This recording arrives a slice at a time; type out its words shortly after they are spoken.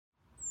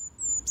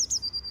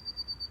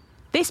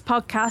This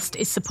podcast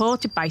is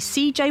supported by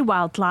CJ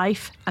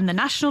Wildlife and the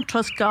National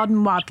Trust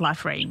Garden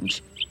Wildlife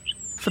Range.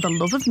 For the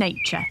love of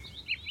nature.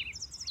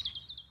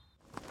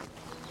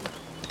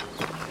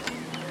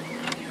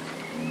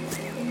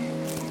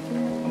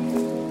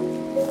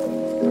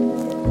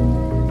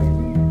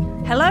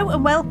 Hello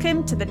and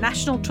welcome to the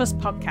National Trust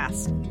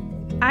podcast.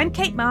 I'm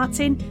Kate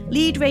Martin,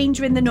 lead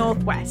ranger in the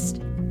Northwest.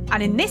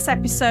 And in this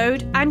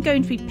episode, I'm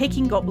going to be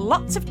picking up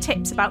lots of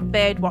tips about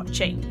bird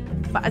watching.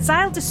 But as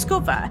I'll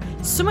discover,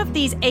 some of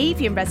these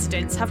avian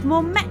residents have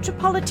more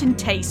metropolitan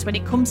tastes when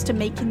it comes to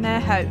making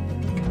their home.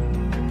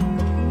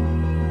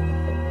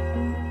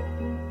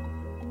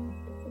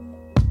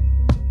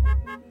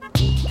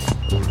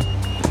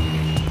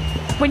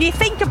 When you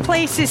think of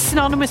places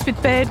synonymous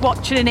with bird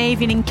watching and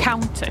avian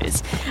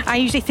encounters, I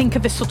usually think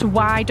of the sort of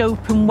wide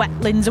open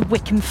wetlands of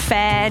Wickham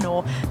Fen,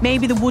 or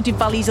maybe the wooded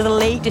valleys of the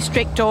Lake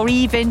District, or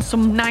even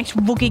some nice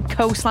rugged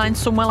coastline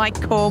somewhere like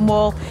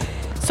Cornwall.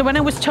 So when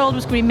I was told I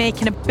was going to be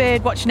making a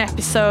bird watching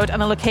episode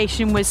and the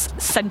location was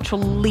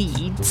central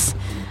Leeds,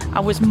 I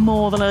was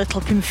more than a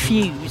little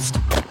confused.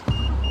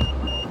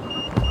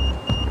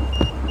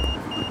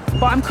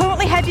 But I'm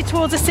currently headed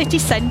towards the city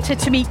centre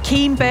to meet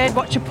keen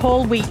birdwatcher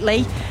Paul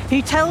Wheatley,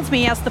 who tells me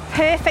he has the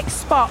perfect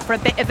spot for a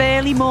bit of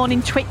early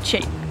morning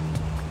twitching.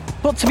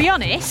 But to be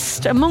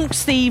honest,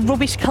 amongst the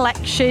rubbish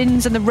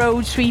collections and the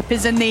road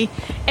sweepers and the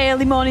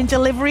early morning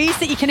deliveries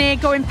that you can hear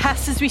going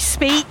past as we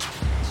speak,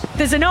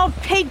 there's an odd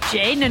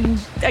pigeon and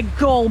a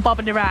gull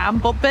bobbing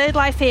around, but bird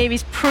life here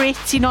is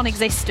pretty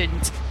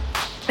non-existent.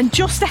 And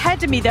just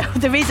ahead of me, though,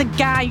 there is a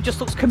guy who just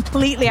looks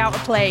completely out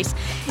of place.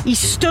 He's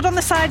stood on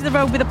the side of the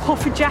road with a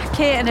puffer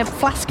jacket and a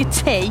flask of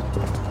tea.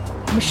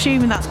 I'm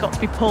assuming that's got to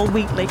be Paul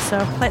Wheatley, so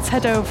let's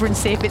head over and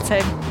see if it's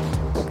him.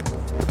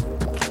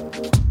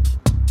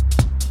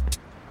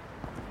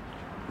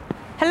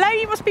 Hello,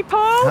 you must be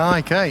Paul.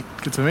 Hi, Kate.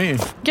 Good to meet you.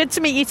 Good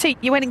to meet you too.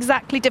 You weren't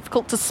exactly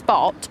difficult to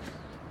spot.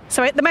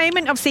 So at the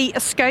moment, obviously,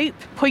 a scope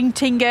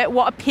pointing at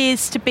what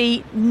appears to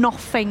be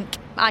nothing.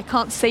 I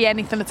can't see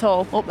anything at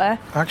all up there.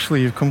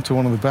 Actually, you've come to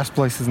one of the best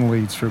places in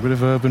Leeds for a bit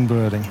of urban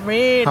birding.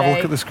 Really? Have a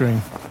look at the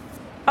screen.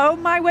 Oh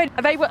my word,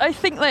 are they what I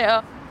think they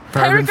are?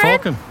 Peregrine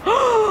falcon.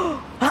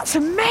 That's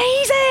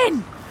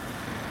amazing!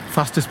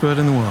 Fastest bird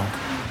in the world.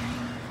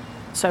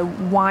 So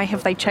why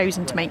have they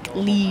chosen to make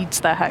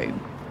Leeds their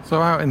home?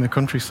 So out in the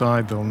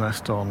countryside, they'll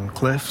nest on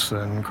cliffs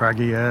and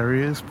craggy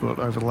areas, but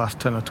over the last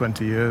 10 or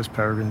 20 years,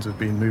 peregrines have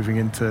been moving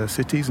into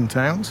cities and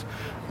towns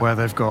where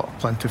they've got a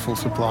plentiful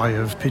supply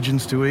of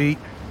pigeons to eat.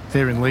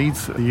 Here in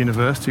Leeds, at the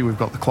university, we've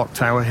got the clock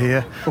tower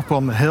here. Up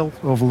on the hill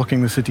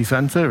overlooking the city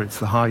centre, it's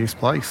the highest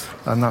place,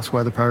 and that's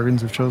where the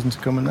peregrines have chosen to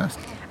come and nest.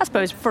 I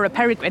suppose for a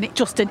peregrine, it's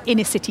just an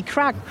inner city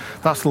crag.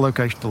 That's the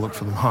location to look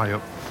for them, high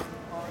up.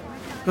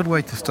 A good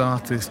way to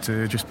start is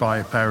to just buy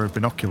a pair of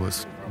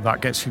binoculars. That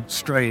gets you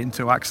straight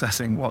into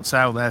accessing what's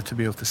out there to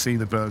be able to see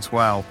the birds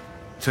well.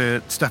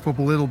 To step up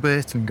a little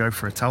bit and go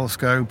for a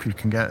telescope, you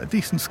can get a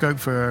decent scope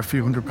for a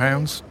few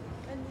 £100.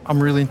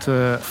 I'm really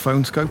into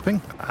phone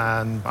scoping,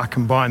 and I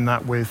combine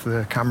that with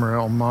the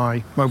camera on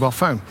my mobile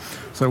phone.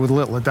 So with a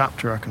little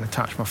adapter, I can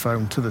attach my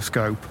phone to the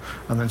scope,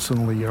 and then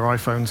suddenly your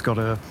iPhone's got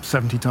a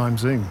 70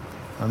 times zoom.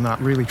 And that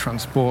really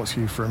transports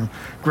you from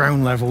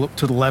ground level up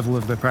to the level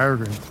of the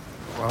peregrine.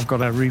 I've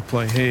got a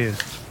replay here.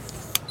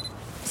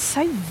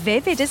 So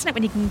vivid, isn't it,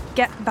 when you can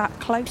get that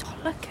close? Oh,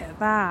 look at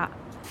that.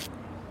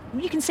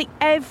 You can see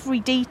every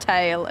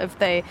detail of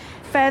the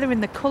feather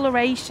and the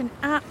coloration.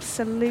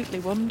 Absolutely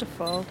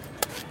wonderful.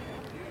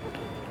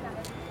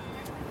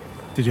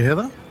 Did you hear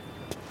that?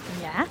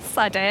 Yes,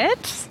 I did.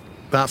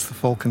 That's the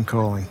falcon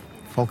calling.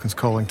 Falcon's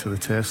calling to the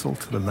tersel,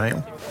 to the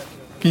male.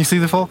 Can you see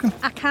the falcon?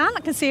 I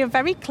can see it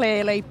very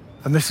clearly.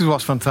 And this is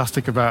what's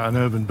fantastic about an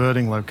urban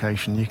birding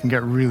location. You can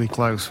get really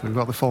close. We've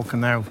got the falcon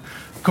now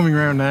coming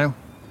around now,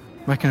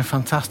 making a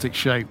fantastic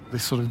shape,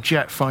 this sort of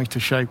jet fighter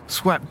shape,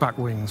 swept back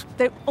wings.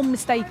 They're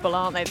unmistakable,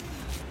 aren't they?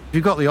 If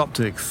you've got the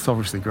optics, it's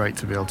obviously great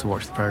to be able to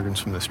watch the peregrines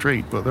from the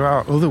street, but there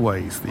are other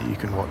ways that you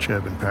can watch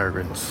urban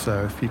peregrines.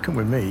 So if you come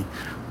with me,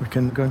 we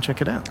can go and check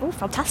it out. Oh,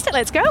 fantastic.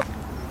 Let's go.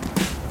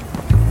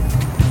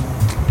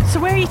 So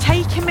where are you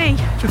taking me?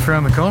 Just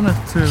around the corner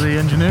to the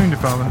engineering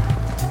department.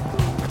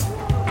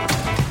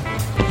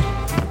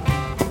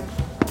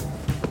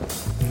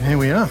 And here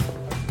we are.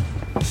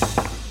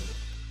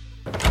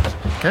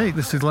 Okay,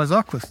 this is Les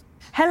Arkless.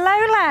 Hello,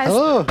 Les.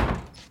 Hello.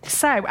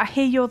 So, I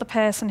hear you're the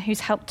person who's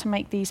helped to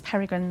make these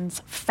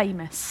peregrines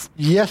famous.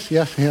 Yes.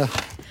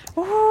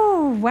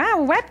 Oh,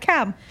 wow,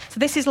 webcam. So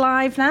this is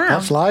live now.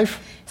 That's live.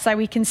 So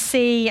we can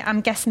see,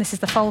 I'm guessing this is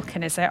the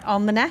falcon, is it,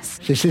 on the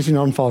nest? She's sitting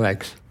on 4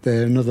 eggs.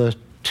 They're another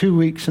 2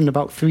 weeks and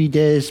about 3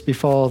 days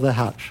before they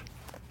hatch.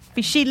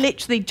 Is she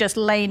literally just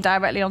laying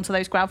directly onto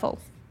those gravel?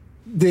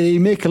 They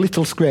make a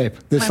little scrape.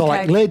 They sort of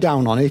Okay. like lay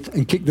down on it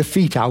and kick the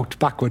feet out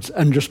backwards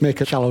and just make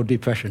a shallow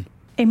depression.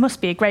 It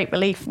must be a great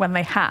relief when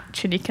they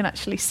hatch and you can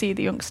actually see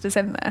the youngsters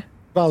in there.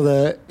 While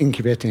they're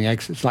incubating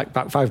eggs, it's like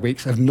about 5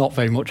 weeks of not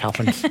very much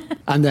happens.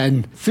 And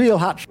then 3 will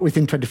hatch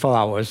within 24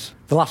 hours.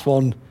 The last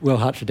one will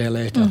hatch a day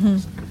later.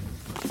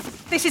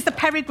 This is the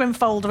peregrine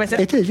folder, is it?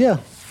 It is, yeah.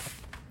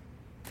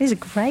 These are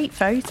great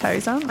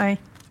photos, aren't they?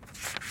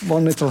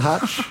 One little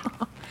hatch.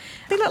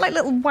 They look like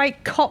little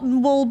white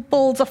cotton wool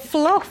balls of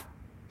fluff.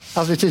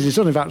 As it is, it's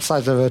only about the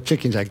size of a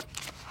chicken's egg.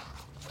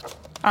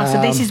 Oh,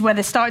 so this is where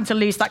they're starting to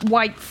lose that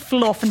white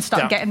fluff and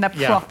start getting the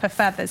proper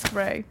feathers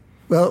through.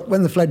 Well,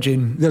 when they're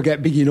fledging, they'll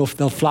get big enough,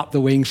 they'll flap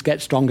the wings,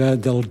 get stronger,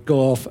 they'll go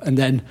off, and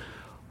then,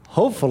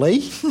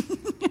 hopefully,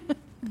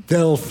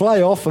 they'll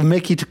fly off and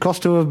make it across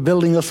to a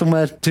building or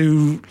somewhere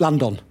to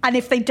land on. And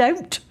if they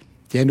don't?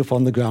 They end up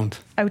on the ground.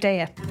 Oh,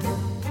 dear.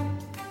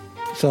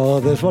 So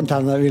there's one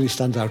time that really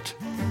stands out.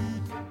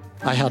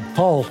 I had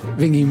Paul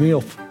ringing me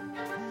up.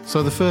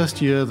 So the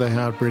first year they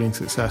had breeding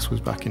success was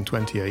back in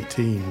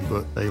 2018,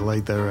 but they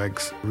laid their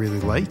eggs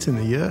really late in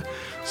the year.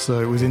 So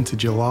it was into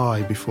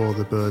July before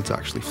the birds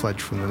actually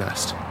fledged from the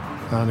nest.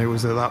 And it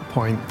was at that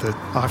point that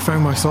I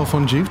found myself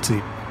on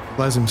duty.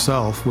 Les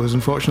himself was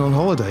unfortunately on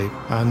holiday,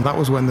 and that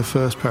was when the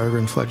first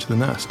peregrine fledged the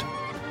nest.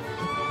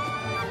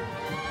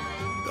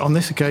 On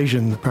this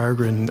occasion, the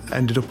peregrine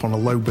ended up on a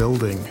low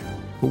building,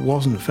 but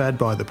wasn't fed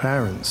by the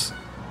parents.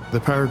 The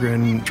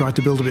peregrine tried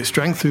to build up its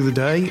strength through the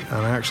day,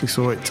 and I actually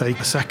saw it take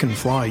a second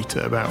flight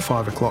at about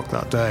 5 o'clock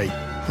that day.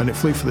 And it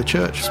flew for the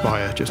church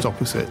spire just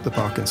opposite the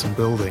Parkinson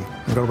building.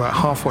 It got about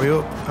halfway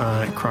up,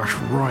 and it crashed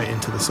right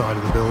into the side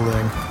of the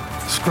building,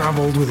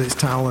 scrabbled with its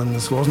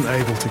talons, wasn't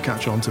able to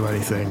catch onto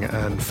anything,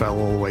 and fell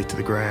all the way to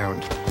the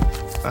ground.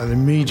 And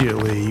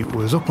immediately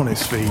was up on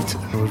its feet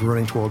and was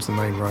running towards the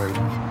main road.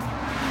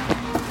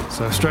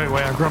 So straight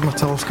away I grabbed my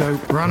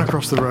telescope, ran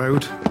across the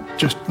road,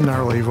 just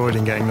narrowly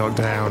avoiding getting knocked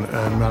down,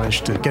 and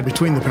managed to get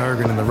between the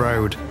peregrine and the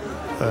road.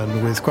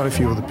 And with quite a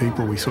few other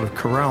people, we sort of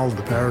corralled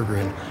the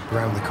peregrine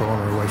around the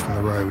corner away from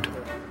the road.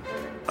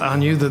 I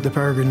knew that the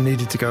peregrine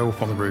needed to go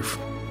up on the roof.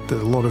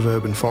 There's a lot of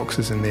urban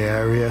foxes in the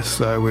area,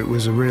 so it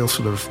was a real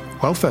sort of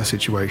welfare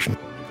situation.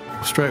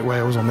 Straight away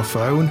I was on the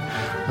phone,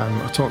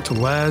 and I talked to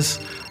Les,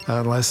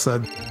 and Les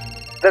said,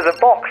 "There's a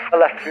box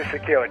left through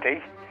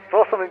security.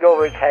 Throw something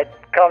over its head,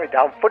 calm it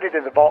down, put it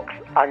in the box,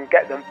 and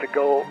get them to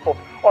go up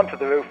onto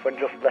the roof and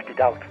just let it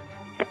out."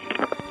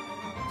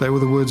 They were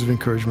the words of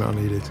encouragement I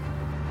needed.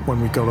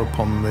 When we got up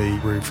on the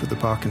roof of the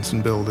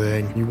Parkinson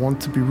building, you want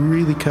to be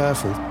really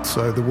careful.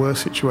 So the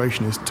worst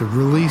situation is to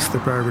release the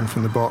peregrine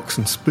from the box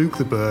and spook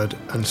the bird,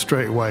 and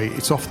straight away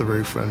it's off the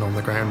roof and on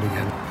the ground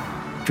again.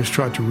 Just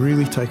tried to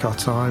really take our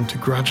time to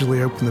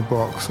gradually open the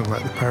box and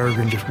let the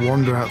peregrine just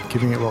wander out,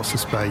 giving it lots of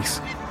space.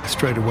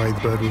 Straight away the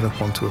bird went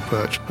up onto a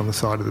perch on the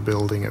side of the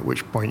building, at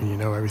which point you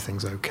know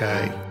everything's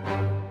okay.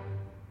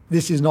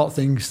 This is not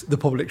things the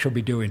public should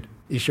be doing.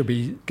 You should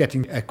be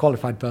getting a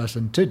qualified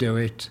person to do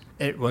it.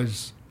 It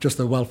was just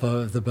the welfare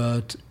of the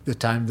bird, the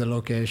time, the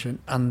location,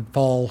 and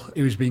Paul,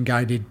 he was being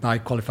guided by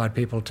qualified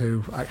people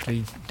to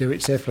actually do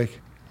it safely.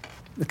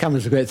 The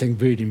camera's a great thing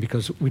breeding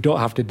because we don't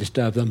have to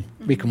disturb them.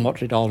 We can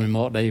watch it all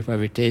remotely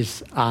where it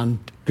is, and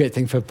great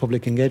thing for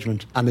public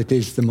engagement. And it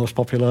is the most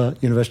popular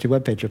university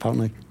webpage,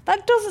 apparently.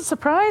 That doesn't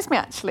surprise me,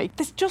 actually.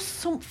 There's just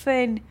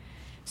something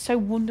so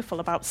wonderful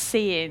about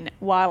seeing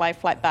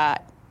wildlife like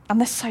that. And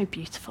they're so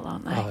beautiful,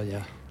 aren't they? Oh,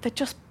 yeah. They're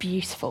just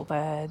beautiful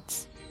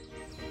birds.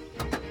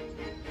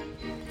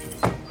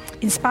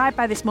 Inspired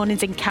by this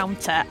morning's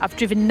encounter, I've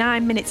driven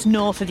 9 minutes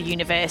north of the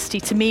university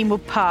to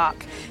Meanwood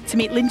Park to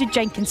meet Linda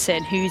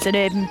Jenkinson, who's an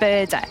urban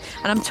birder,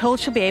 and I'm told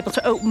she'll be able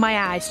to open my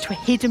eyes to a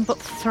hidden but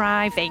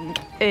thriving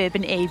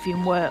urban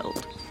avian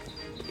world.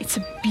 It's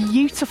a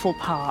beautiful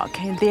park,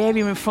 and the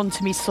area in front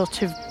of me is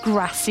sort of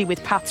grassy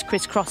with paths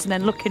crisscross, and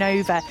then looking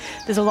over,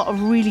 there's a lot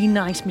of really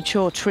nice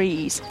mature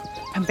trees,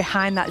 and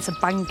behind that is a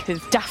bank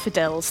of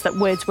daffodils that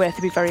Wordsworth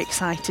would be very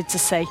excited to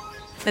see.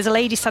 There's a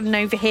lady standing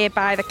over here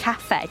by the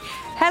cafe.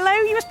 Hello,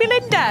 you must be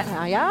Linda.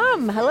 I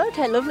am. Hello,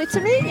 Kate. Lovely to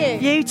meet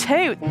you. You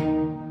too.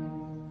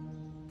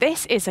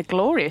 This is a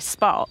glorious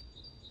spot.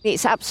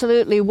 It's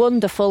absolutely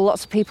wonderful.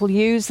 Lots of people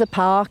use the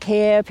park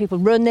here, people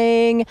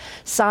running,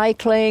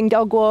 cycling,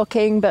 dog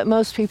walking, but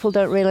most people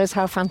don't realise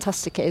how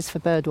fantastic it is for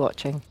bird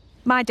watching.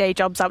 My day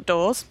job's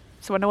outdoors,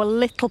 so I know a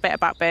little bit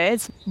about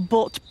birds,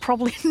 but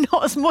probably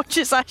not as much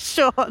as I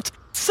should.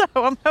 So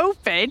I'm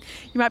hoping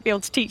you might be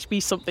able to teach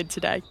me something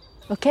today.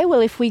 OK,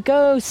 well, if we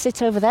go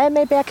sit over there,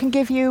 maybe I can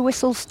give you a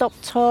whistle-stop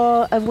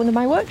tour of one of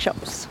my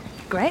workshops.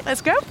 Great,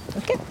 let's go.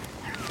 OK.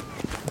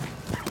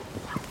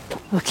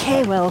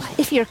 OK, well,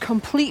 if you're a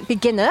complete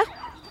beginner,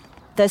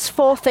 there's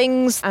 4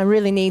 things I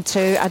really need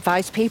to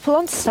advise people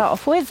on to start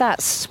off with.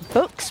 That's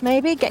books,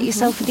 maybe. Get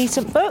yourself a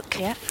decent book.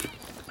 Yeah.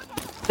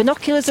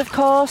 Binoculars, of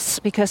course,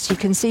 because you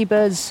can see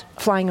birds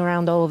flying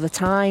around all of the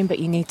time, but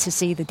you need to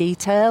see the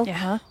detail.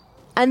 Yeah.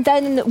 And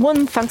then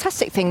one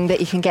fantastic thing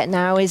that you can get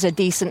now is a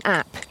decent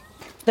app.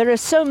 There are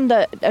some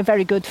that are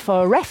very good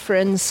for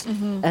reference,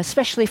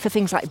 especially for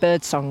things like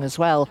birdsong as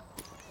well.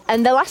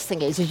 And the last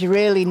thing is you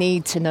really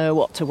need to know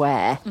what to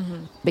wear,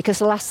 because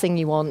the last thing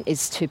you want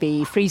is to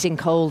be freezing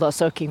cold or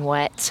soaking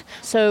wet.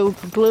 So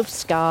gloves,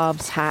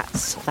 scarves,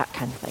 hats, that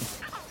kind of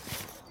thing.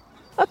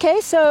 OK,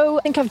 so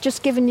I think I've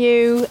just given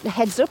you a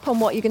heads up on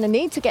what you're going to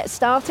need to get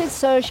started.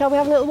 So shall we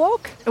have a little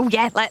walk? Oh,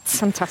 yeah, let's.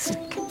 Fantastic.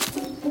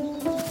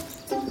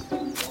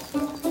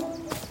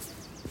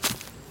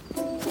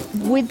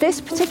 With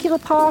this particular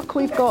park,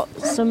 we've got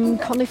some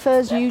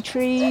conifers, yew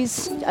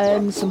trees,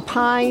 some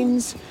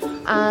pines,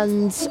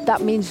 and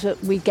that means that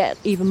we get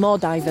even more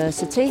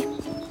diversity.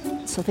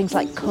 So things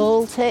like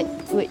coal-tip,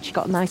 which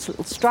got a nice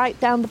little stripe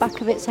down the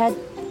back of its head,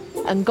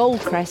 and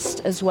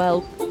goldcrest as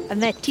well.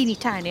 And they're teeny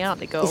tiny, aren't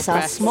they, goldcrest? It's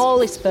our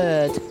smallest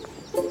bird.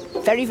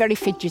 Very, very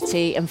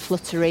fidgety and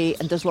fluttery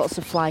and does lots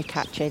of fly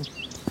catching.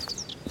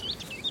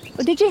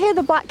 Well, did you hear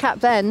the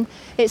blackcap then?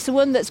 It's the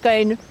one that's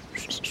going...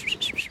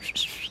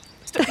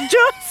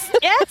 Just,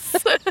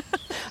 yes!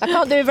 I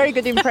can't do a very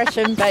good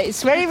impression, but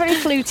it's very, very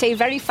fluty,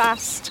 very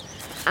fast,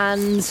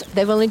 and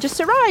they've only just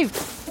arrived.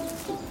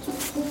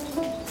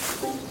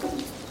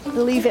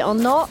 Believe it or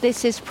not,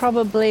 this is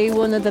probably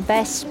one of the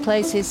best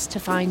places to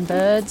find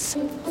birds.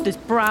 There's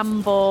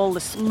bramble,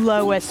 there's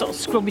lower sort of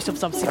scrubby stuff,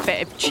 there's obviously a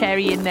bit of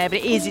cherry in there, but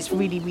it's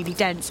really, really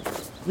dense.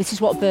 This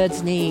is what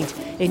birds need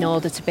in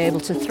order to be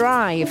able to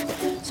thrive.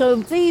 So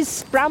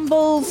these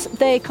brambles,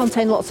 they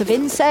contain lots of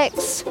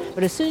insects,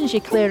 but as soon as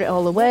you clear it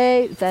all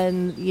away,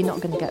 then you're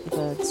not going to get the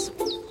birds.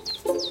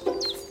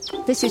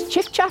 This is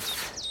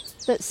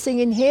Chiffchaff that's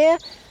singing here.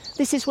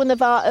 This is one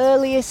of our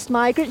earliest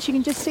migrants. You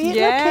can just see it,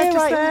 yeah, look here,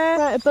 just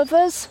right above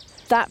us.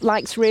 That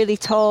likes really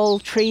tall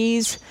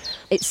trees.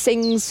 It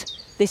sings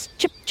this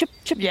chip, chip,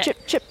 chip,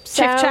 chip, chip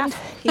sound.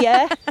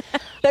 Yeah.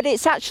 But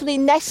it's actually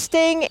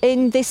nesting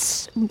in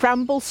this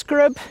bramble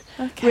scrub,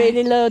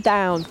 really low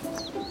down.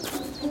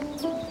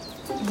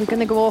 We're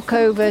going to walk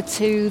over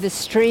to the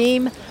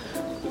stream.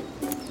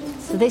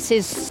 So this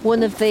is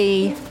one of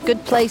the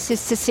good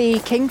places to see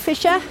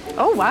kingfisher.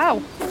 Oh,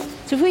 wow.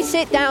 So if we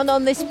sit down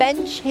on this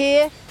bench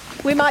here,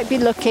 we might be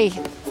lucky.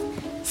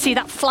 See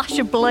that flash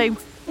of blue?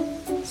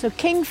 So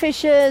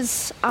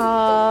kingfishers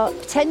are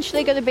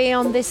potentially going to be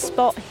on this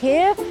spot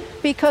here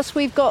because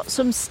we've got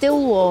some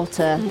still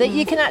water that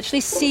you can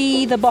actually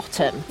see the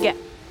bottom. Yeah.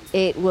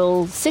 It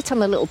will sit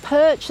on a little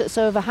perch that's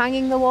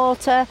overhanging the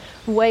water,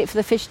 wait for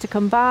the fish to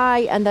come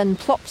by and then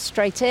plop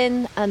straight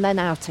in and then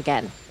out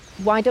again.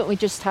 Why don't we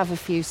just have a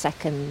few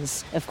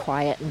seconds of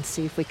quiet and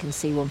see if we can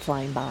see one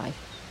flying by?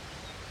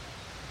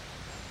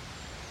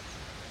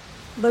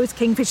 Those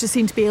kingfishers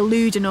seem to be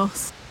eluding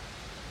us.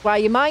 Why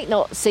you might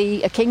not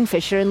see a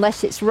kingfisher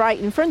unless it's right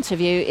in front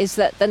of you is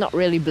that they're not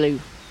really blue.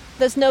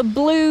 There's no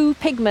blue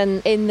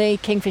pigment in the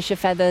kingfisher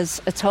feathers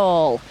at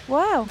all.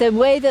 Wow. The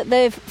way that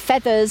the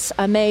feathers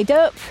are made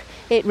up,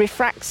 it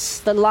refracts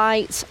the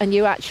light and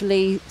you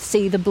actually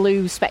see the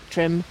blue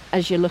spectrum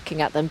as you're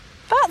looking at them.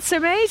 That's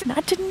amazing.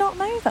 I did not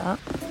know that.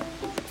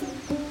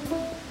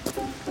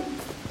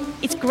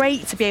 It's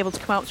great to be able to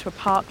come out to a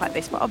park like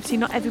this, but obviously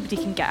not everybody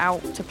can get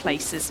out to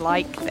places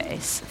like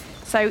this.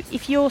 So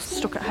if you're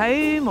stuck at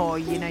home or,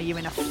 you're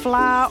in a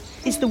flat,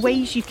 is there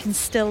ways you can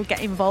still get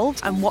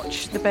involved and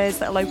watch the birds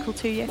that are local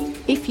to you?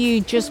 If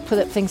you just put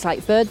up things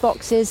like bird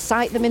boxes,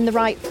 site them in the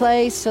right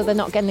place so they're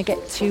not going to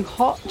get too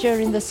hot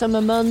during the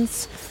summer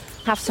months,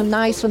 have some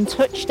nice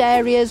untouched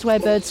areas where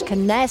birds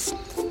can nest.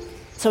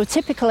 So a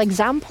typical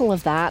example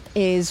of that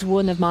is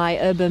one of my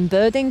urban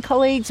birding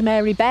colleagues,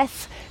 Mary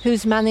Beth,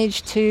 who's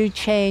managed to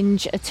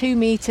change a 2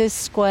 metres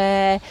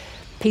square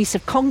piece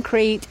of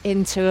concrete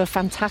into a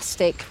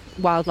fantastic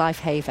wildlife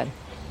haven.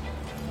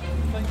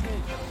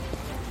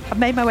 I've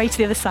made my way to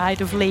the other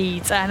side of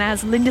Leeds, and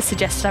as Linda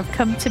suggested, I've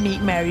come to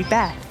meet Mary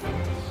Beth.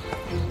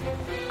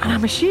 And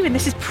I'm assuming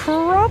this is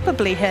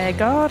probably her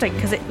garden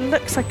because it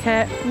looks like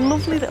a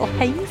lovely little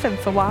haven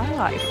for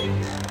wildlife.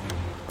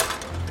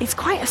 It's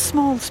quite a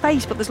small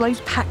space, but there's loads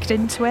packed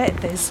into it.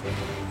 There's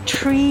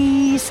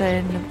trees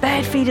and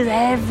bird feeders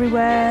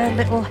everywhere,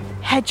 little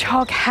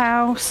hedgehog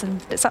house,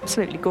 and it's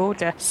absolutely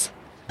gorgeous.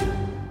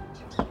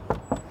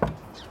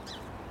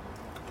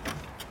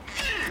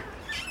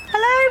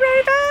 Hello,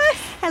 Mary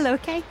Beth. Hello,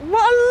 Kate.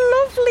 What a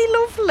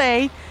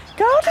lovely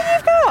garden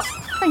you've got.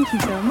 Thank you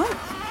so much.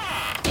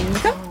 Here we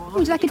go.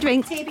 Would you like a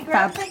drink?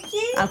 Fab. Thank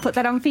you. I'll put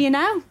that on for you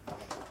now.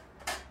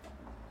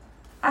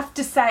 I have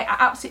to say, I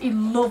absolutely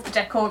love the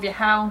decor of your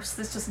house.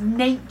 There's just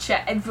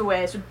nature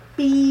everywhere. There's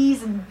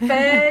bees and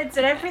birds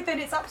and everything.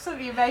 It's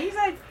absolutely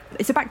amazing.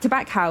 It's a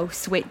back-to-back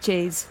house, which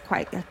is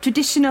quite a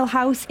traditional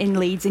house in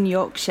Leeds in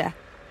Yorkshire.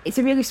 It's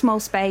a really small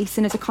space,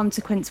 and as a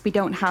consequence, we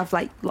don't have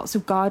lots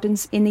of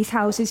gardens in these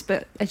houses.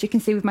 But as you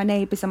can see with my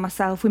neighbours and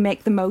myself, we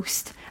make the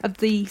most of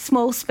the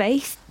small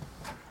space.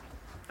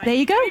 There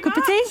you go, cup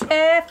of tea.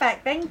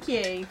 Perfect, thank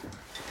you.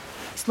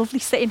 It's lovely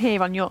sitting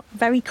here on your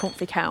very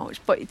comfy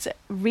couch, but it's a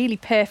really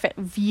perfect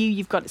view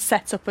you've got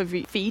set up of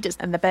your feeders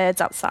and the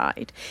birds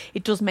outside.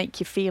 It does make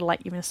you feel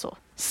like you're in a sort of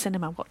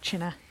cinema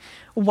watching a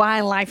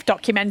wildlife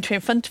documentary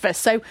in front of us.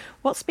 So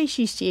what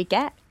species do you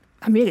get?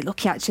 I'm really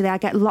lucky, actually. I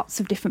get lots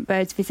of different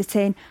birds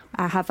visiting.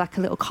 I have a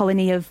little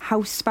colony of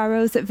house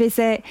sparrows that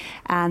visit,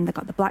 and I've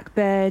got the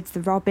blackbirds,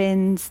 the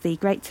robins, the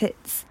great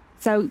tits.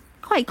 So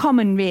quite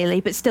common, really,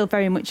 but still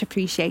very much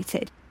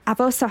appreciated. I've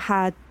also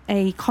had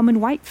a common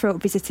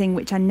whitethroat visiting,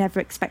 which I never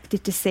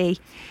expected to see.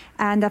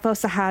 And I've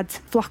also had a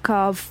flock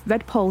of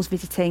redpolls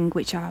visiting,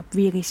 which are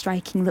really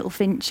striking little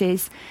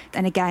finches.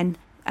 And again,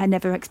 I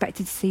never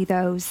expected to see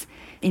those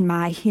in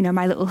my,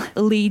 my little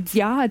Leeds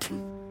yard.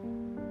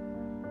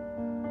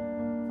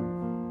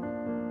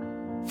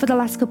 For the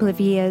last couple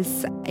of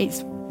years,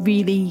 it's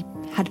really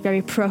had a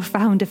very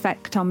profound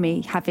effect on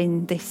me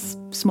having this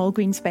small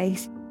green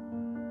space.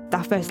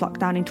 Our first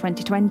lockdown in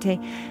 2020,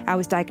 I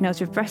was diagnosed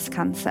with breast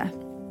cancer.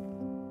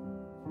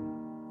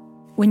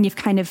 When you've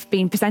kind of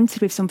been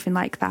presented with something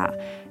like that,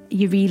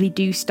 you really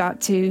do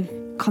start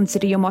to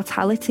consider your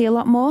mortality a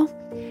lot more.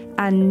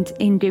 And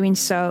in doing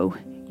so,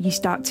 you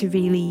start to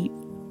really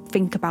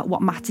think about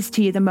what matters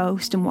to you the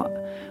most and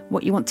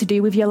what you want to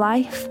do with your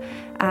life.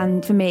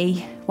 And for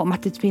me, what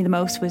mattered to me the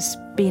most was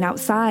being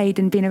outside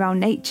and being around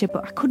nature,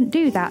 but I couldn't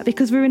do that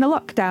because we were in a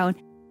lockdown.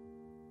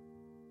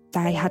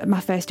 I had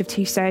my first of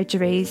 2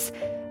 surgeries,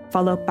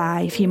 followed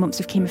by a few months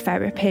of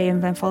chemotherapy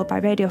and then followed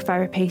by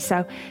radiotherapy.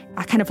 So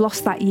I kind of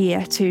lost that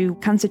year to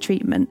cancer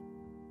treatment,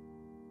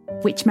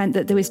 which meant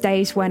that there was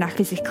days when I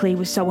physically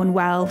was so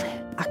unwell,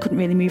 I couldn't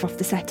really move off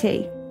the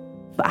settee.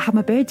 But I had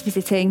my birds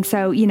visiting,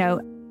 so,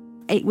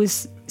 it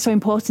was so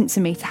important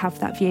to me to have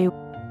that view.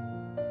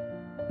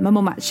 My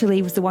mum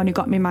actually was the one who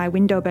got me my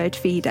window bird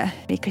feeder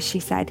because she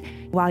said,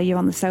 while you're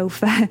on the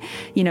sofa,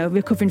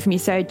 recovering from your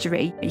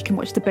surgery, you can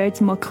watch the birds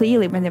more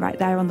clearly when they're right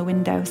there on the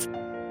windows.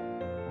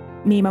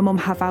 Me and my mum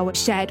have our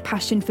shared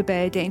passion for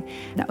birding.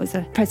 That was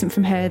a present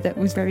from her that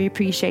was very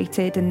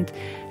appreciated, and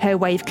her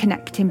way of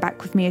connecting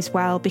back with me as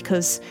well,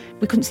 because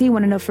we couldn't see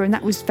one another, and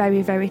that was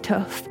very, very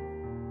tough.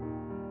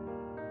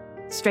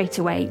 Straight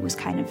away, it was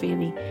kind of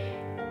really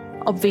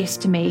obvious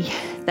to me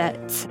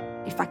that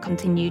if I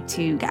continued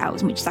to get out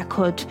as much as I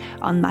could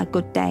on my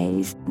good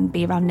days and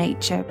be around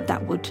nature,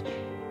 that would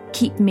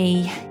keep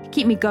me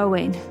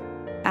going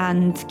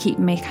and keep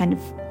me kind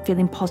of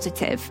feeling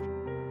positive.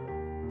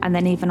 And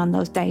then even on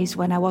those days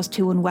when I was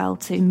too unwell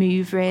to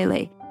move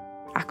really,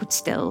 I could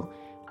still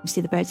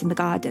see the birds in the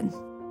garden.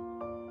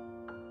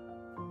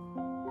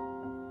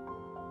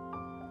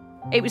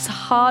 It was a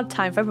hard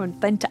time for everyone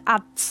then to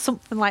add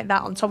something like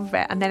that on top of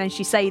it. And then, as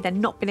you say,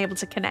 then not being able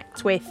to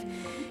connect with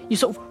your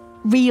sort of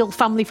real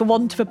family, for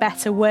want of a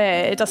better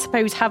word. I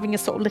suppose having a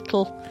sort of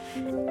little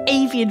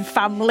avian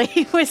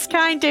family was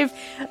kind of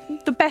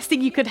the best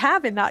thing you could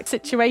have in that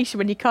situation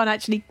when you can't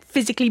actually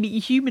physically meet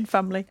your human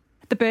family.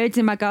 The birds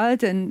in my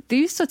garden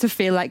do sort of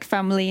feel like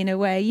family in a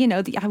way.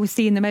 I was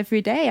seeing them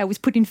every day. I was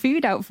putting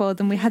food out for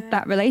them. We had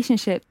that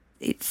relationship.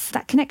 It's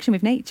that connection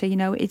with nature,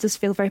 it does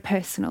feel very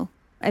personal.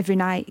 Every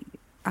night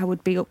I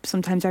would be up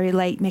sometimes very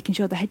late, making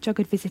sure the hedgehog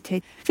had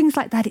visited. Things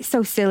like that, it's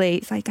so silly.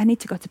 It's like, I need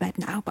to go to bed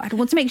now, but I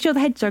want to make sure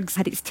the hedgehog's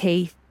had its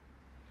tea.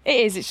 It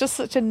is. It's just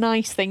such a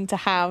nice thing to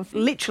have,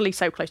 literally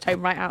so close to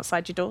home, right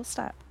outside your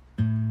doorstep.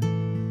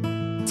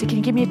 So can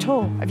you give me a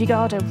tour of your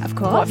garden? Of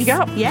course. What have you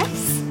got?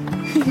 Yes.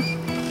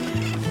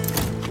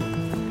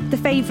 The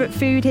favourite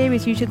food here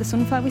is usually the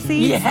sunflower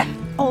seeds. Yeah.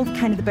 All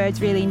kind of the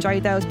birds really enjoy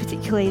those,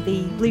 particularly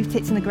the blue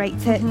tits and the great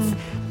tits.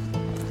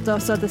 There's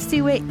also the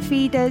suet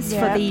feeders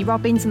for the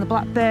robins and the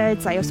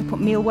blackbirds. I also put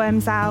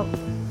mealworms out.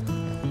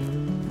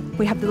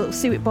 We have the little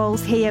suet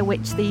balls here,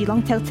 which the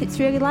long-tailed tits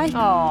really like.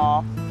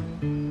 Aww.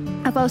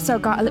 I've also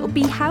got a little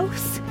bee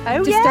house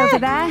over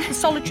there. The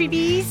solitary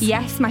bees?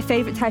 Yes, my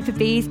favourite type of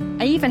bees.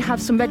 I even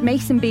have some red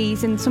mason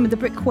bees in some of the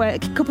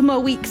brickwork. A couple more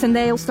weeks and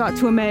they'll start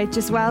to emerge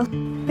as well.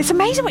 It's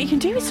amazing what you can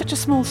do with such a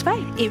small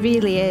space. It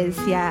really is,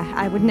 yeah.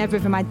 I would never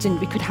have imagined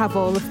we could have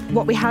all of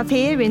what we have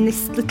here in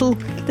this little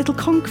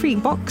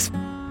concrete box.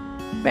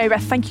 Mary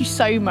Beth, thank you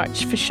so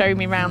much for showing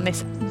me around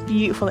this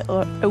beautiful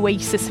little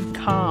oasis of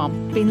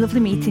calm. It's been lovely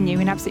meeting you,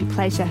 an absolute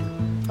pleasure.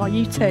 Oh,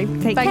 you too.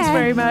 Thanks care.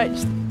 Very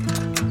much.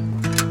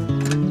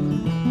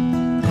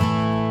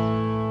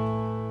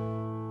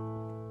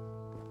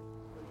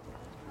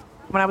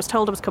 When I was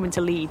told I was coming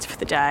to Leeds for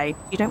the day,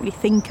 you don't really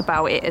think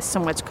about it as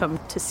somewhere to come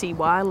to see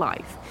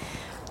wildlife.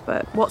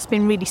 But what's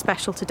been really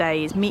special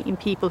today is meeting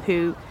people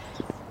who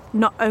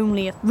not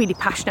only are really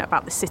passionate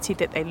about the city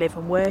that they live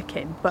and work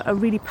in, but are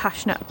really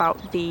passionate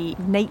about the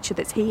nature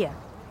that's here.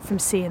 From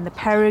seeing the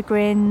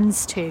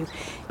peregrines to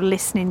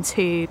listening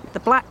to the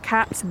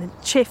blackcaps and the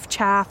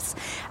chiffchaffs,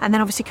 and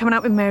then obviously coming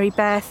out with Mary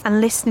Beth and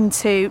listening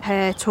to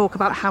her talk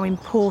about how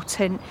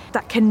important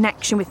that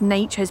connection with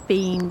nature has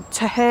been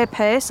to her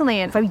personally,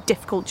 and a very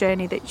difficult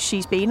journey that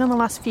she's been on the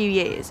last few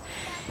years.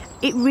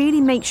 It really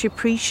makes you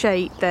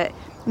appreciate that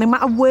no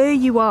matter where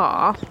you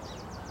are,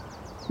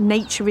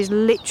 nature is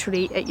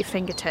literally at your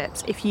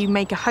fingertips. If you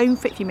make a home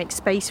for it, if you make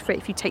space for it,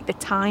 if you take the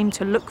time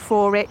to look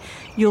for it,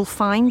 you'll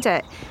find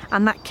it.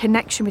 And that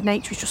connection with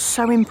nature is just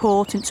so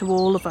important to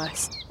all of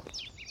us.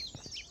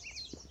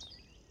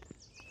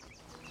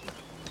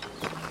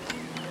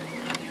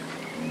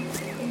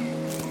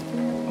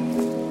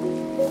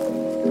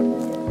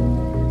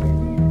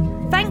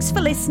 Thanks for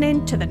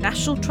listening to the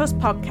National Trust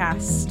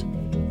podcast.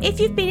 If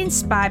you've been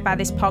inspired by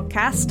this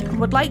podcast and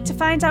would like to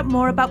find out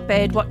more about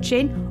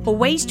birdwatching or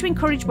ways to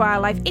encourage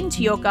wildlife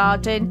into your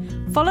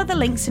garden, follow the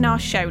links in our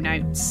show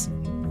notes.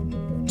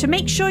 To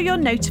make sure you're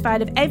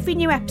notified of every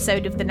new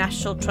episode of the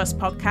National Trust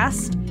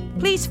podcast,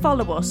 please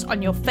follow us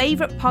on your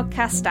favourite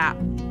podcast app,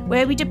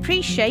 where we'd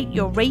appreciate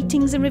your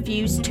ratings and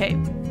reviews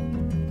too.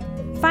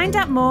 Find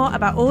out more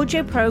about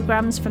audio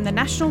programmes from the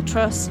National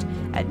Trust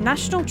at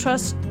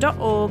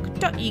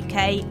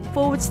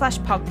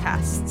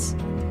nationaltrust.org.uk/podcasts.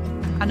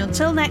 And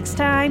until next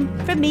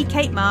time, from me,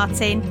 Kate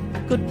Martin,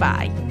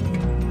 goodbye.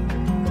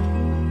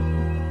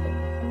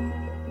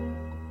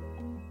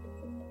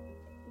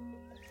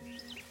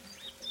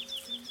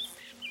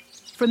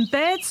 From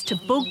birds to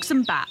bugs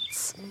and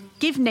bats,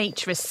 give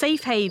nature a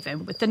safe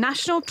haven with the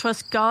National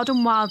Trust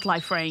Garden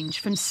Wildlife range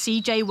from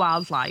CJ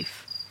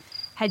Wildlife.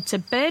 Head to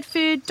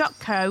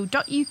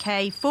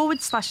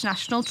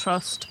birdfood.co.uk/National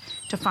Trust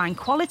to find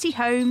quality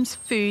homes,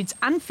 foods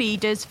and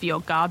feeders for your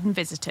garden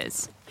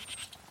visitors.